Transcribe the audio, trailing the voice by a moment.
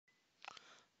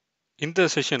இந்த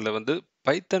செஷன்ல வந்து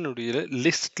பைத்தானுடைய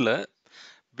லிஸ்ட்ல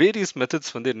வேரியஸ்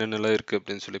மெத்தட்ஸ் வந்து என்னென்னலாம் இருக்குது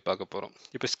அப்படின்னு சொல்லி பார்க்க போகிறோம்.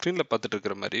 இப்போ ஸ்க்ரீனில் பார்த்துட்டு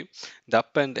இருக்கிற மாதிரி இந்த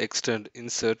append, extend,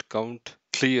 insert, count,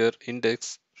 clear, index,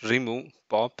 remove,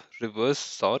 pop, reverse,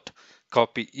 sort,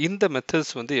 copy இந்த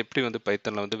மெத்தட்ஸ் வந்து எப்படி வந்து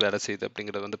பைத்தானில் வந்து வேலை செய்யுது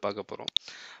அப்படிங்கிறத வந்து பார்க்க போகிறோம்.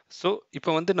 ஸோ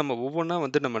இப்போ வந்து நம்ம ஒவ்வொன்றா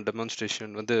வந்து நம்ம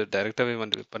டெமான்ஸ்ட்ரேஷன் வந்து டைரெக்டாகவே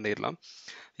வந்து பண்ணிடலாம்.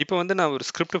 இப்போ வந்து நான் ஒரு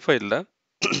ஸ்கிரிப்ட் ஃபைலில்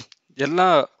எல்லா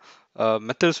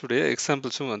மெத்தட்ஸுடைய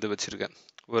எக்ஸாம்பிள்ஸும் வந்து வச்சுருக்கேன்.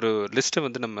 ஒரு லிஸ்ட்டை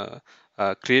வந்து நம்ம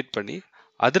க்ரியேட் பண்ணி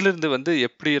அதிலிருந்து வந்து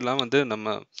எப்படியெல்லாம் வந்து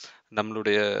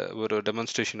நம்மளுடைய ஒரு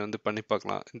டெமான்ஸ்ட்ரேஷன் வந்து பண்ணி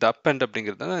பார்க்கலாம். இந்த append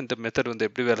அப்படிங்கிறது தான் இந்த மெத்தட் வந்து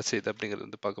எப்படி வேலை செய்யுது அப்படிங்கிறது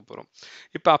வந்து பார்க்க போகிறோம்.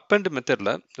 இப்போ append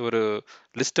மெத்தடில் ஒரு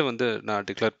லிஸ்ட்டை வந்து நான்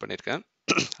டிக்ளேர் பண்ணியிருக்கேன்.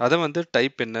 அதை வந்து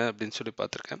டைப் என்ன அப்படின்னு சொல்லி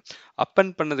பார்த்துருக்கேன்.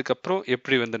 append பண்ணதுக்கப்புறம்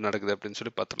எப்படி வந்து நடக்குது அப்படின்னு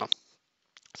சொல்லி பார்த்துலாம்.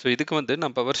 ஸோ இதுக்கு வந்து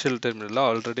நான் PowerShell டெர்மினலில்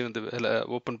ஆல்ரெடி வந்து வேலை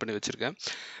ஓப்பன் பண்ணி வச்சுருக்கேன்.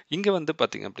 இங்கே வந்து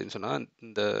பார்த்தீங்க அப்படின்னு சொன்னால்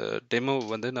இந்த டெமோ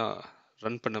வந்து நான்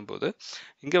ரன் பண்ணும்போது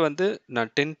இங்கே வந்து நான்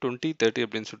 10, 20, 30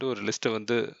 அப்படின்னு சொல்லிட்டு ஒரு லிஸ்ட்டை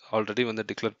வந்து ஆல்ரெடி வந்து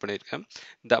டிக்ளேர் பண்ணியிருக்கேன்.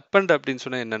 இந்த append அப்படின்னு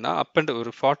சொன்னால் என்னென்னா append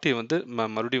ஒரு 40 வந்து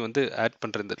மறுபடியும் வந்து ஆட்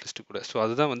பண்ணுற இந்த லிஸ்ட்டு கூட. ஸோ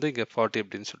அதுதான் வந்து இங்கே 40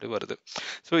 அப்படின்னு சொல்லி வருது.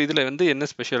 ஸோ இதில் வந்து என்ன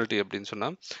ஸ்பெஷாலிட்டி அப்படின்னு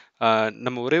சொன்னால்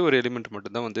நம்ம ஒரே ஒரு எலிமெண்ட்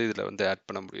மட்டும்தான் வந்து இதில் வந்து ஆட்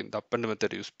பண்ண முடியும் இந்த append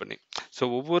மெத்தட் யூஸ் பண்ணி. ஸோ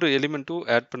ஒவ்வொரு எலிமெண்ட்டும்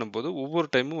ஆட் பண்ணும்போது ஒவ்வொரு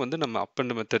டைமும் வந்து நம்ம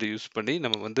append மெத்தட் யூஸ் பண்ணி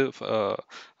நம்ம வந்து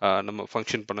நம்ம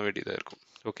ஃபங்க்ஷன் பண்ண வேண்டியதாக இருக்கும்.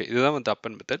 ஓகே, இதுதான் வந்து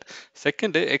append மெத்தட்.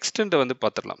 செகண்டு எக்ஸ்டெண்டை வந்து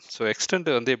பார்த்துடலாம். ஸோ எக்ஸ்டெண்ட்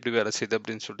வந்து எப்படி வேலை செய்யுது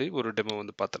அப்படின்னு சொல்லி ஒரு டெமோ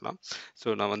வந்து பார்த்துடலாம். ஸோ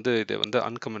நான் வந்து இதை வந்து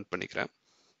அன்கமெண்ட் பண்ணிக்கிறேன்.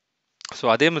 ஸோ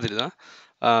அதே மாதிரி தான்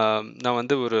நான்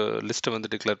வந்து ஒரு லிஸ்ட்டை வந்து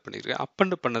டிக்ளேர் பண்ணியிருக்கேன்.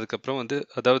 append பண்ணதுக்கப்புறம் வந்து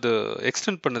அதாவது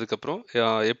எக்ஸ்டெண்ட் பண்ணதுக்கப்புறம்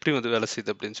எப்படி வந்து வேலை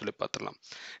செய்யுது அப்படின்னு சொல்லி பார்த்துடலாம்.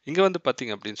 இங்கே வந்து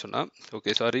பார்த்தீங்க அப்படின்னு சொன்னால்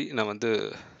ஓகே சாரி நான் வந்து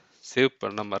சேவ்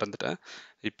பண்ண மறந்துட்டேன்.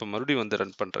 இப்போ மறுபடியும் வந்து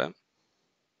ரன் பண்ணுறேன்.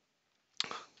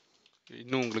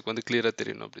 இன்னும் உங்களுக்கு வந்து கிளியராக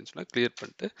தெரியணும் அப்படின்னு சொன்னால் கிளியர்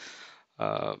பண்ணிட்டு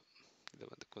இதை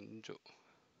வந்து கொஞ்சம்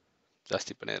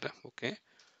ஜாஸ்தி பண்ணிடுறேன். ஓகே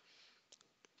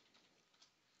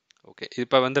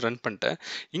இப்போ வந்து ரன் பண்ணிட்டேன்.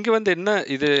 இங்கே வந்து என்ன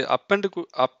இது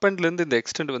அப்பெண்ட்லேருந்து இந்த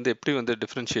எக்ஸ்டெண்ட் வந்து எப்படி வந்து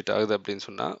டிஃப்ரென்ஷியேட் ஆகுது அப்படின்னு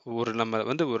சொன்னால் நம்ம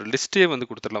வந்து ஒரு லிஸ்ட்டே வந்து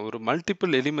கொடுத்துடலாம். ஒரு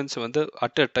மல்டிபிள் எலிமெண்ட்ஸ் வந்து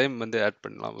அட் அ டைம் வந்து ஆட்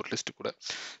பண்ணலாம் ஒரு லிஸ்ட்டு கூட.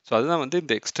 ஸோ அதுதான் வந்து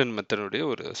இந்த எக்ஸ்டெண்ட் மெத்தனுடைய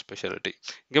ஒரு ஸ்பெஷாலிட்டி.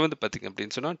 இங்கே வந்து பார்த்தீங்க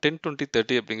அப்படின்னு சொன்னால் 10, 20,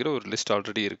 30 அப்படிங்கிற ஒரு லிஸ்ட்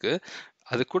ஆல்ரெடி இருக்குது.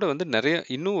 அது கூட வந்து நிறைய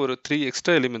இன்னும் ஒரு 3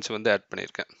 எக்ஸ்ட்ரா எலிமெண்ட்ஸ் வந்து ஆட்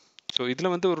பண்ணியிருக்கேன். ஸோ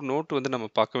இதில் வந்து ஒரு நோட் வந்து நம்ம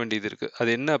பார்க்க வேண்டியது இருக்குது. அது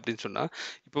என்ன அப்படின்னு சொன்னால்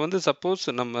இப்போ வந்து சப்போஸ்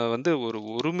நம்ம வந்து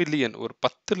ஒரு மில்லியன் ஒரு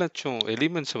 10 லட்சம்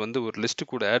எலிமெண்ட்ஸை வந்து ஒரு லிஸ்ட்டு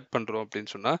கூட ஆட் பண்ணுறோம்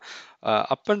அப்படின்னு சொன்னால்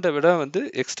அப்பண்டை விட வந்து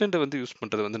எக்ஸ்டெண்டை வந்து யூஸ்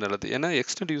பண்ணுறது வந்து நல்லது. ஏன்னா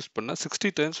எக்ஸ்டெண்ட் யூஸ் பண்ணால்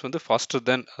 60 டைம்ஸ் வந்து pastor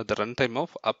than the run time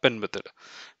of append method.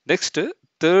 Next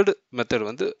third method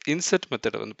வந்து இன்செர்ட்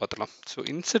மெத்தடை வந்து பார்த்துலாம். ஸோ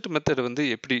இன்செர்ட் மெத்தட் வந்து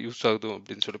எப்படி யூஸ் ஆகுது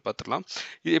அப்படின்னு சொல்லி பார்த்துடலாம்.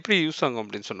 இது எப்படி யூஸ் ஆகும்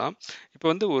அப்படின்னு சொன்னால் இப்போ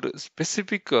வந்து ஒரு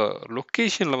ஸ்பெசிஃபிக்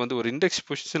லொக்கேஷனில் வந்து ஒரு இண்டெக்ஸ்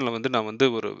பொசிஷனில் வந்து நான் வந்து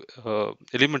ஒரு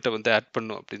எலிமெண்ட்டை வந்து ஆட்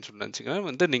பண்ணும் அப்படின்னு சொல்லி நினச்சிங்கன்னா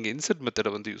வந்து நீங்கள் இன்செர்ட்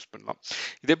மெத்தடை வந்து யூஸ் பண்ணலாம்.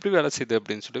 இது எப்படி வேலை செய்யுது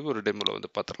அப்படின்னு சொல்லி ஒரு டெமோவில்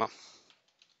வந்து பார்த்துடலாம்.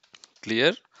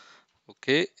 கிளியர்.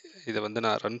 ஓகே, இதை வந்து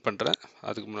நான் ரன் பண்ணுறேன்.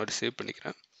 அதுக்கு முன்னாடி சேவ்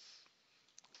பண்ணிக்கிறேன்.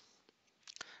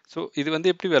 ஸோ இது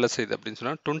வந்து எப்படி வேலை செய்யுது அப்படின்னு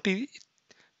சொன்னால் 10,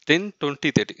 20,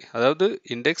 30 அதாவது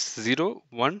இண்டெக்ஸ் 0,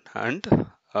 1 அண்ட்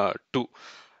 2.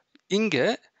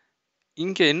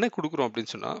 இங்கே என்ன கொடுக்குறோம்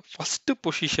அப்படின்னு சொன்னால் ஃபஸ்ட்டு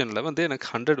பொசிஷனில் வந்து எனக்கு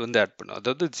 100 வந்து ஆட் பண்ணும்.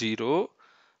 அதாவது 0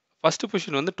 ஃபஸ்ட்டு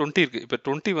பொசிஷன் வந்து 20 இருக்குது. இப்போ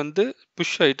 20 வந்து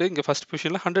புஷ் ஆகிட்டு இங்கே ஃபஸ்ட்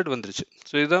பொசிஷனில் 100 வந்துருச்சு.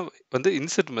 ஸோ இதுதான் வந்து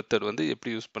இன்செர்ட் மெத்தட் வந்து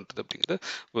எப்படி யூஸ் பண்ணுறது அப்படிங்கிற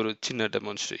ஒரு சின்ன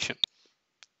டெமான்ஸ்ட்ரேஷன்.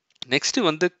 நெக்ஸ்ட்டு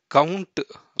வந்து கவுண்ட்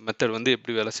மெத்தட் வந்து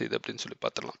எப்படி வேலை செய்யுது அப்படின்னு சொல்லி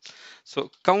பார்த்துடலாம். ஸோ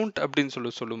கவுண்ட் அப்படின்னு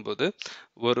சொல்லும்போது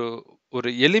ஒரு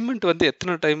எலிமெண்ட் வந்து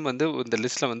எத்தனை டைம் வந்து இந்த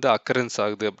லிஸ்ட்டில் வந்து அக்கரன்ஸ்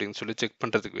ஆகுது அப்படின்னு சொல்லி செக்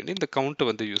பண்ணுறதுக்கு வேண்டி இந்த கவுண்ட்டை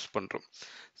வந்து யூஸ் பண்ணுறோம்.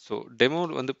 ஸோ டெமோ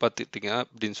வந்து பார்த்துட்டிங்க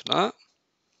அப்படின்னு சொன்னால்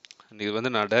இது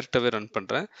வந்து நான் டைரெக்டாகவே ரன்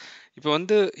பண்ணுறேன். இப்போ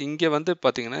வந்து இங்கே வந்து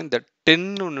பார்த்தீங்கன்னா இந்த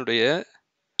 10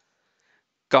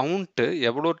 கவுண்ட்டு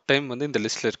எவ்வளோ டைம் வந்து இந்த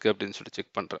லிஸ்ட்டில் இருக்குது அப்படின்னு சொல்லி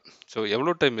செக் பண்ணுறேன். ஸோ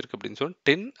எவ்வளோ டைம் இருக்குது அப்படின்னு சொல்லி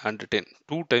 10 and 10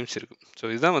 2 டைம்ஸ் இருக்குது. ஸோ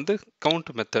இதுதான் வந்து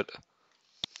கவுண்ட் மெத்தட்.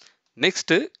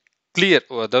 நெக்ஸ்ட்டு கிளியர்,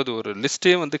 அதாவது ஒரு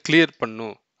லிஸ்ட்டே வந்து கிளியர்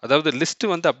பண்ணும். அதாவது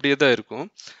லிஸ்ட்டு வந்து அப்படியே தான் இருக்கும்.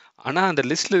 ஆனால் அந்த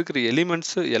லிஸ்ட்டில் இருக்கிற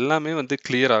எலிமெண்ட்ஸு எல்லாமே வந்து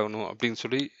கிளியர் ஆகணும் அப்படின்னு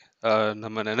சொல்லி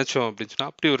நம்ம நினச்சோம் அப்படின்னு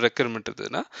சொன்னால் அப்படி ஒரு ரெக்குயர்மெண்ட்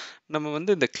இருந்ததுன்னா நம்ம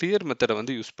வந்து இந்த கிளியர் மெத்தடை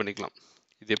வந்து யூஸ் பண்ணிக்கலாம்.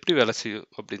 இது எப்படி வேலை செய்யும்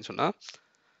அப்படின்னு சொன்னால்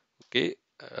ஓகே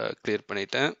கிளியர்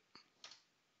பண்ணிட்டேன்.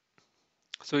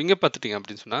 ஸோ இங்கே பார்த்துட்டிங்க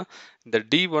அப்படின்னு சொன்னால் இந்த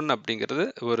D1 அப்படிங்கிறது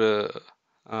ஒரு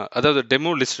அதாவது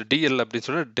டெமோ லிஸ்ட் டிஎல் அப்படின்னு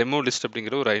சொன்னால் டெமோ லிஸ்ட்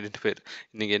அப்படிங்கிற ஒரு ஐடென்டிஃபையர்.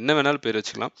 நீங்கள் என்ன வேணாலும் பேர்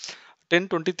வச்சுக்கலாம். 10,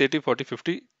 20, 30, 40,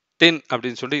 50, 10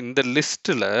 அப்படின்னு சொல்லி இந்த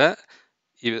லிஸ்ட்டில்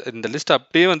இந்த லிஸ்ட்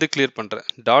அப்படியே வந்து கிளியர் பண்ணுறேன்.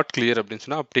 டாட் கிளியர் அப்படின்னு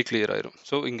சொன்னால் அப்படியே கிளியர் ஆயிரும்.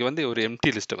 ஸோ இங்கே வந்து ஒரு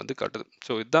எம்டி லிஸ்ட்டை வந்து காட்டுது.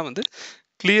 ஸோ இதுதான் வந்து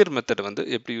கிளியர் மெத்தடை வந்து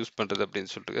எப்படி யூஸ் பண்ணுறது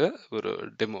அப்படின்னு சொல்லிட்டு ஒரு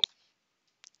டெமோ.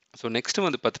 ஸோ நெக்ஸ்ட்டு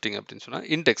வந்து பார்த்துட்டிங்க அப்படின்னு சொன்னால்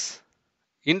இண்டெக்ஸ்.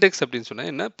 இண்டெக்ஸ் அப்படின்னு சொன்னா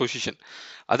என்ன? பொசிஷன்.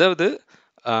 அதாவது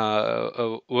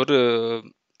ஒரு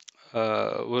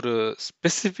ஒரு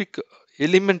ஸ்பெசிஃபிக்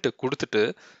எலிமெண்ட் கொடுத்துட்டு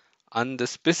அந்த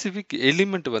ஸ்பெசிஃபிக்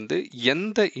எலிமெண்ட் வந்து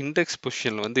எந்த இண்டெக்ஸ்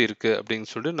பொசிஷன்ல வந்து இருக்கு அப்படின்னு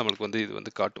சொல்லி நம்மளுக்கு வந்து இது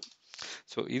வந்து காட்டும்.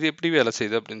 ஸோ இது எப்படி வேலை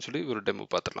செய்யுது அப்படின்னு சொல்லி ஒரு டெமோ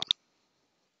பார்த்துடலாம்.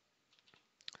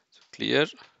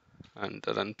 கிளியர் அண்ட்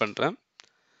ரன் பண்றேன்.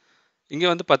 இங்க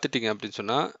வந்து பார்த்துட்டீங்க அப்படின்னு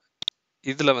சொன்னா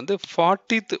இதுல வந்து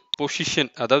 40th பொசிஷன்,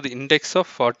 அதாவது இண்டெக்ஸ்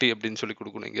ஆஃப் 40 அப்படின்னு சொல்லி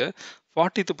கொடுக்கணும். இங்க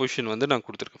 40th பொசிஷன் வந்து நான்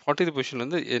கொடுத்துருக்கேன். 40th பொசிஷன்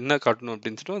வந்து என்ன காட்டணும்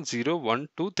அப்படின்னு சொன்னா 0 1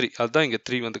 2 3, அதுதான் இங்க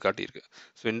 3 வந்து காட்டியிருக்கு.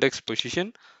 ஸோ இண்டெக்ஸ்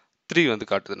பொசிஷன் 3 வந்து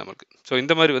காட்டுது நமக்கு. ஸோ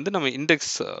இந்த மாதிரி வந்து நம்ம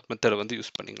இண்டெக்ஸ் மெத்தடை வந்து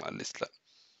யூஸ் பண்ணிக்கலாம் லிஸ்ட்ல.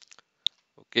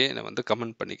 ஓகே, நான் வந்து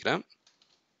கமெண்ட் பண்ணிக்கிறேன்.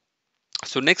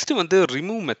 ஸோ நெக்ஸ்ட் வந்து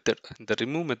ரிமூவ் மெத்தட். இந்த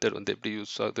ரிமூவ் மெத்தட் வந்து எப்படி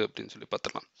யூஸ் ஆகுது அப்படின்னு சொல்லி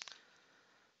பார்த்துக்கலாம்.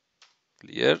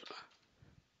 கிளியர்.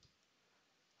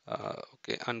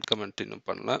 ஓகே, அன்கமெண்ட் இன்னும்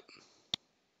பண்ணல.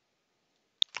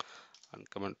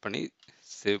 அன்கமெண்ட் பண்ணி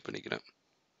சேவ் பண்ணிக்கிறேன்.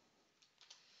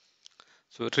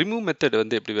 ஸோ ரிமூவ் மெத்தட்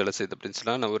வந்து எப்படி வேலை செய்யுது அப்படின்னு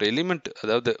சொன்னால், நான் ஒரு எலிமெண்ட்,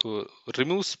 அதாவது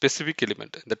ரிமூவ் ஸ்பெசிஃபிக்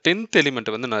எலிமெண்ட், இந்த 10th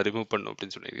எலிமெண்ட் வந்து நான் ரிமூவ் பண்ணும்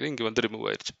அப்படின்னு சொல்லியிருக்கேன். இங்கே வந்து ரிமூவ்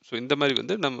ஆயிடுச்சு. ஸோ இந்த மாதிரி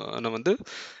வந்து நம்ம வந்து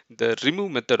இந்த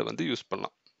ரிமூவ் மெத்தடை வந்து யூஸ்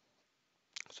பண்ணலாம்.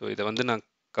 ஸோ இதை வந்து நான்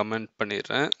கமெண்ட்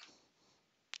பண்ணிடுறேன்.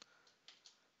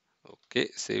 ஓகே,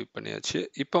 சேவ் பண்ணியாச்சு.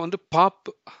 இப்போ வந்து பாப்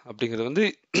அப்படிங்கிறது வந்து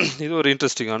இது ஒரு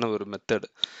இன்ட்ரெஸ்டிங்கான ஒரு மெத்தட்.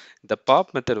 இந்த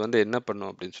பாப் மெத்தட் வந்து என்ன பண்ணும்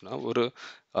அப்படின்னு சொன்னால், ஒரு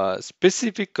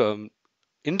ஸ்பெசிஃபிக்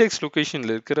இண்டெக்ஸ்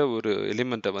லொக்கேஷனில் இருக்கிற ஒரு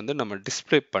எலிமெண்ட்டை வந்து நம்ம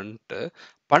டிஸ்பிளே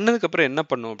பண்ணதுக்கப்புறம் என்ன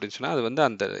பண்ணும் அப்படின்னு சொன்னால், அது வந்து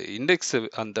அந்த இண்டெக்ஸ்,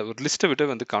 அந்த ஒரு லிஸ்ட்டை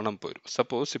விட்டு வந்து காணாமல் போயிடும்.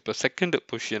 சப்போஸ் இப்போ செகண்ட்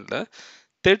பொசிஷனில்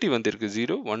 30 வந்து இருக்கு,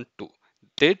 0 1 2,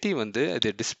 30 வந்து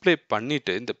அதை டிஸ்பிளே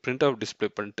பண்ணிட்டு, இந்த பிரிண்ட் ஆஃப் டிஸ்பிளே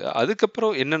பண்ணிட்டு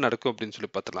அதுக்கப்புறம் என்ன நடக்கும் அப்படின்னு சொல்லி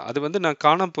பார்த்தலாம். அது வந்து நான்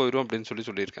காணாமல் போயிடும் அப்படின்னு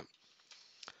சொல்லியிருக்கேன்.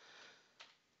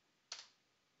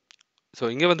 ஸோ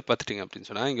இங்கே வந்து பார்த்துட்டிங்க அப்படின்னு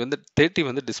சொன்னால், இங்கே வந்து 30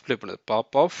 வந்து டிஸ்பிளே பண்ணுது.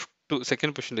 Pop of two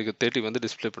second position இருக்க 30 வந்து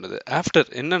டிஸ்பிளே பண்ணுது. ஆஃப்டர்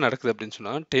என்ன நடக்குது அப்படின்னு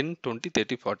சொன்னால் 10 20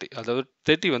 30 40, அதாவது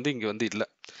 30 வந்து இங்கே வந்து இல்லை.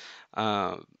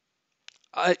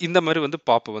 இந்த மாதிரி வந்து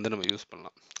பாப்பை வந்து நம்ம யூஸ்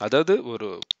பண்ணலாம். அதாவது ஒரு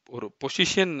ஒரு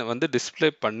பொசிஷன் வந்து டிஸ்பிளே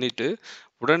பண்ணிட்டு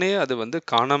உடனே அது வந்து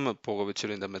காணாமல் போக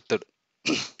வச்சிடும் இந்த மெத்தட்.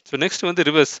 ஸோ நெக்ஸ்ட் வந்து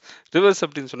ரிவர்ஸ். ரிவர்ஸ்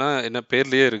அப்படின்னு சொன்னால் என்ன,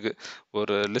 பேர்லேயே இருக்குது.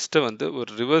 ஒரு லிஸ்ட்டை வந்து ஒரு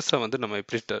ரிவர்ஸாக வந்து நம்ம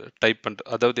எப்படி டைப் பண்ணுறது,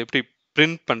 அதாவது எப்படி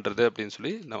பிரிண்ட் பண்ணுறது அப்படின்னு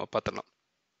சொல்லி நம்ம பார்த்துடலாம்.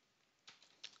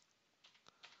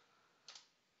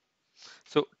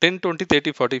 ஸோ 10 20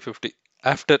 30 40 50,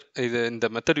 ஆஃப்டர் இது இந்த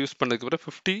மெத்தட் யூஸ் பண்ணதுக்கு அப்புறம்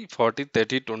 50 40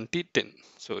 30 20 10.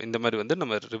 ஸோ இந்த மாதிரி வந்து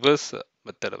நம்ம ரிவர்ஸ்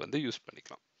மெத்தடை வந்து யூஸ்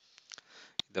பண்ணிக்கலாம்.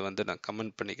 இதை வந்து நான்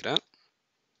கமெண்ட் பண்ணிக்கிறேன்.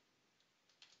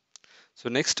 ஸோ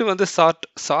நெக்ஸ்ட் வந்து சார்ட்.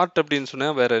 சார்ட் அப்படின்னு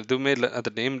சொன்னால் வேற எதுவுமே இல்லை, அது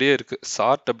நேம்லேயே இருக்கு.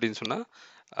 சார்ட் அப்படின்னு சொன்னால்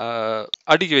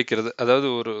அடுக்கி வைக்கிறது, அதாவது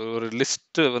ஒரு ஒரு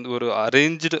லிஸ்ட்டு வந்து ஒரு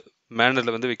அரேஞ்சு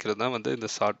மேனரில் வந்து வைக்கிறது தான் வந்து இந்த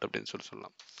சார்ட் அப்படின்னு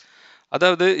சொல்லலாம்.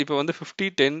 அதாவது இப்போ வந்து 50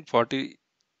 10 40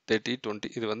 30 20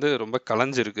 இது வந்து ரொம்ப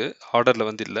கலைஞ்சிருக்கு, ஆர்டரில்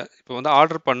வந்து இல்லை. இப்போ வந்து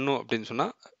ஆர்டர் பண்ணும் அப்படின்னு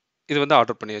சொன்னால் இது வந்து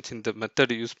ஆர்டர் பண்ணியாச்சு. இந்த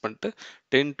மெத்தட் யூஸ் பண்ணிட்டு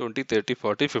 10 20 30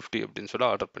 40 50 அப்படின்னு சொல்லி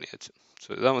ஆர்டர் பண்ணியாச்சு. ஸோ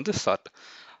இதுதான் வந்து சார்ட்.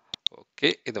 ஓகே,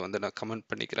 இதை வந்து நான் கமெண்ட்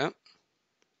பண்ணிக்கிறேன்.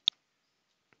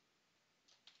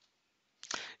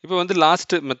 இப்போ வந்து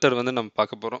லாஸ்ட் மெத்தட் வந்து நம்ம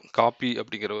பார்க்க போகிறோம், காப்பி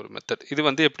அப்படிங்கிற ஒரு மெத்தட். இது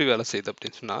வந்து எப்படி வேலை செய்யுது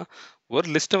அப்படின்னு சொன்னால், ஒரு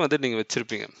லிஸ்ட்டை வந்து நீங்கள்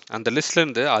வச்சுருப்பீங்க. அந்த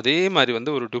லிஸ்ட்லேருந்து அதே மாதிரி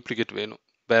வந்து ஒரு டூப்ளிகேட் வேணும்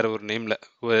வேற ஒரு நேமில்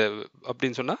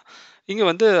அப்படின்னு சொன்னால், இங்கே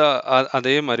வந்து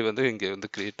அதே மாதிரி வந்து இங்கே வந்து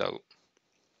கிரியேட் ஆகும்.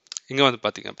 இங்கே வந்து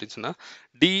பார்த்தீங்க அப்படின்னு சொன்னால்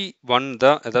D1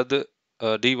 தான், அதாவது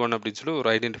D1 அப்படின்னு சொல்லி ஒரு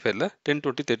ஐடென்டிஃபையரில் 10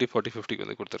 20 30 40 50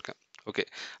 வந்து கொடுத்துருக்கேன். ஓகே,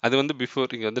 அது வந்து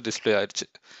பிஃபோர் இங்கே வந்து டிஸ்பிளே ஆயிடுச்சு.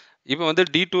 இப்போ வந்து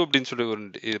D2 அப்படின்னு சொல்லி ஒரு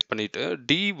இது பண்ணிட்டு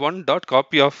D1 டாட்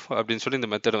காப்பி ஆஃப் அப்படின்னு சொல்லி இந்த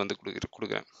மெத்தடை வந்து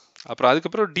கொடுக்குறேன். அப்புறம்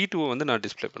அதுக்கப்புறம் D2 வந்து நான்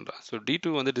டிஸ்பிளே பண்ணுறேன். ஸோ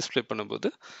D2 வந்து டிஸ்பிளே பண்ணும்போது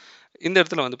இந்த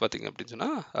இடத்துல வந்து பார்த்தீங்க அப்படின்னு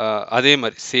சொன்னால் அதே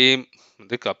மாதிரி சேம்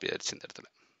வந்து காப்பி ஆயிடுச்சு இந்த இடத்துல.